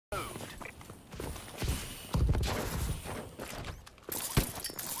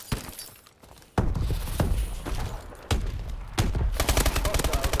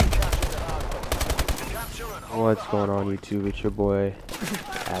What's going on YouTube? It's your boy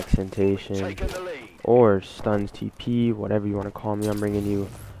Accentation or Stuns TP, whatever you want to call me. I'm bringing you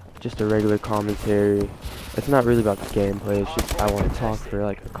just a regular commentary. It's not really about the gameplay, it's just I want to talk for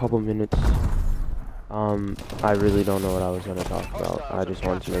like a couple minutes. I really don't know what I was going to talk about. I just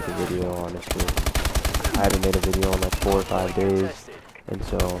wanted to make a video, honestly. I haven't made a video in like 4 or 5 days, and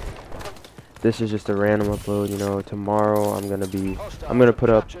so this is just a random upload. You know, tomorrow I'm gonna put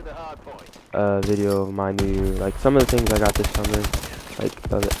up a video of my new, like, some of the things I got this summer, like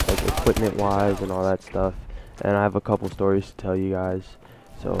equipment wise and all that stuff, and I have a couple stories to tell you guys,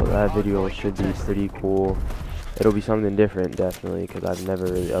 so that video should be pretty cool. It'll be something different, definitely, because I've never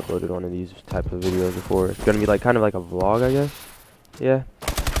really uploaded one of these type of videos before. It's gonna be like kind of like a vlog, I guess. Yeah,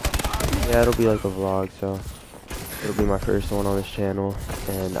 it'll be like a vlog, so it'll be my first one on this channel,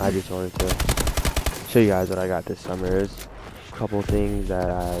 and I just wanted to show you guys what I got this summer. There's a couple things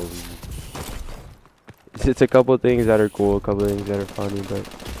that it's a couple things that are cool, a couple things that are funny, but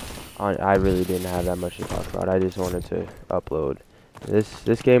I really didn't have that much to talk about. I just wanted to upload this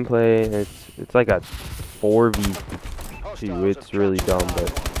gameplay. It's like a 4v2. It's really dumb,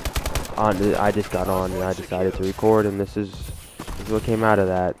 but I just got on and I decided to record, and this is what came out of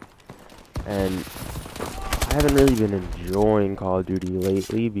that. And I haven't really been enjoying Call of Duty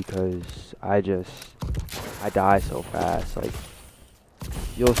lately because I die so fast. Like,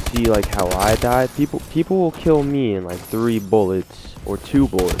 you'll see like how I die. People will kill me in like 3 bullets or 2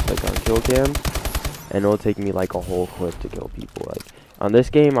 bullets, like on kill cams, and it'll take me like a whole clip to kill people. Like on this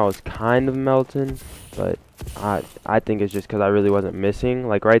game, I was kind of melting, but I think it's just because I really wasn't missing.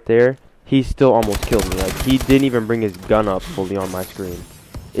 Like right there, he still almost killed me. Like, he didn't even bring his gun up fully on my screen.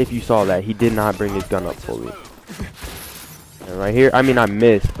 If you saw that, he did not bring his gun up fully. And right here, I mean, I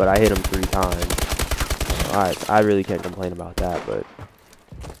missed, but I hit him 3 times. I really can't complain about that, but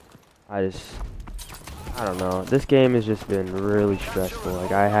I don't know. This game has just been really stressful.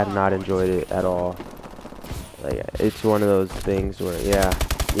 Like, I have not enjoyed it at all. Like, it's one of those things where, yeah,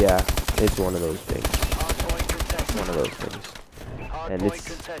 it's one of those things. One of those things. And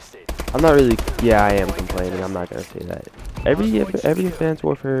I'm not really, yeah, I am complaining. I'm not gonna say that. Every Advanced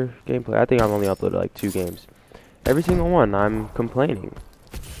Warfare gameplay, I think I've only uploaded like 2 games. Every single one, I'm complaining.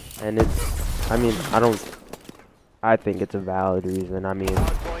 And I mean, I think it's a valid reason. I mean,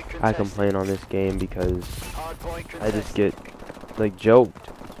 I complain on this game because I just get like joked.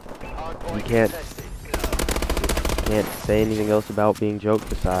 You can't say anything else about being joked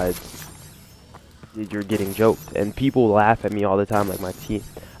besides you're getting joked. And people laugh at me all the time. Like my team,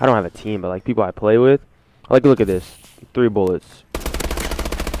 I don't have a team, but like people I play with. Like, look at this, 3 bullets.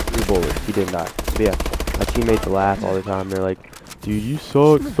 3 bullets. He didn't die. But yeah, my teammates laugh all the time. They're like, "Dude, you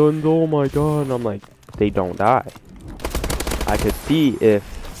suck, Stuns. Oh my god." And I'm like, they don't die. I could see if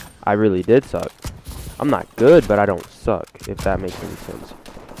I really did suck. I'm not good, but I don't suck, if that makes any sense.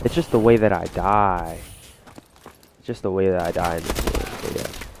 It's just the way that I die. It's just the way that I die in this game. So yeah.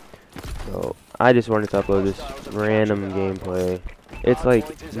 So I just wanted to upload this random gameplay. It's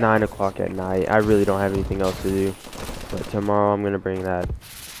like 9 o'clock at night. I really don't have anything else to do. But tomorrow I'm gonna bring that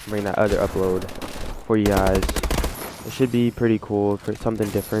other upload for you guys. It should be pretty cool, for something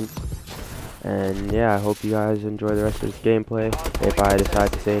different. And yeah, I hope you guys enjoy the rest of this gameplay. If I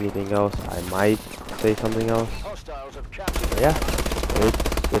decide to say anything else, I might say something else. But yeah,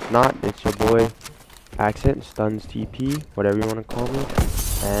 if not, it's your boy Accent, Stuns TP, whatever you want to call me.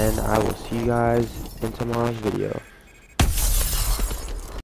 And I will see you guys in tomorrow's video.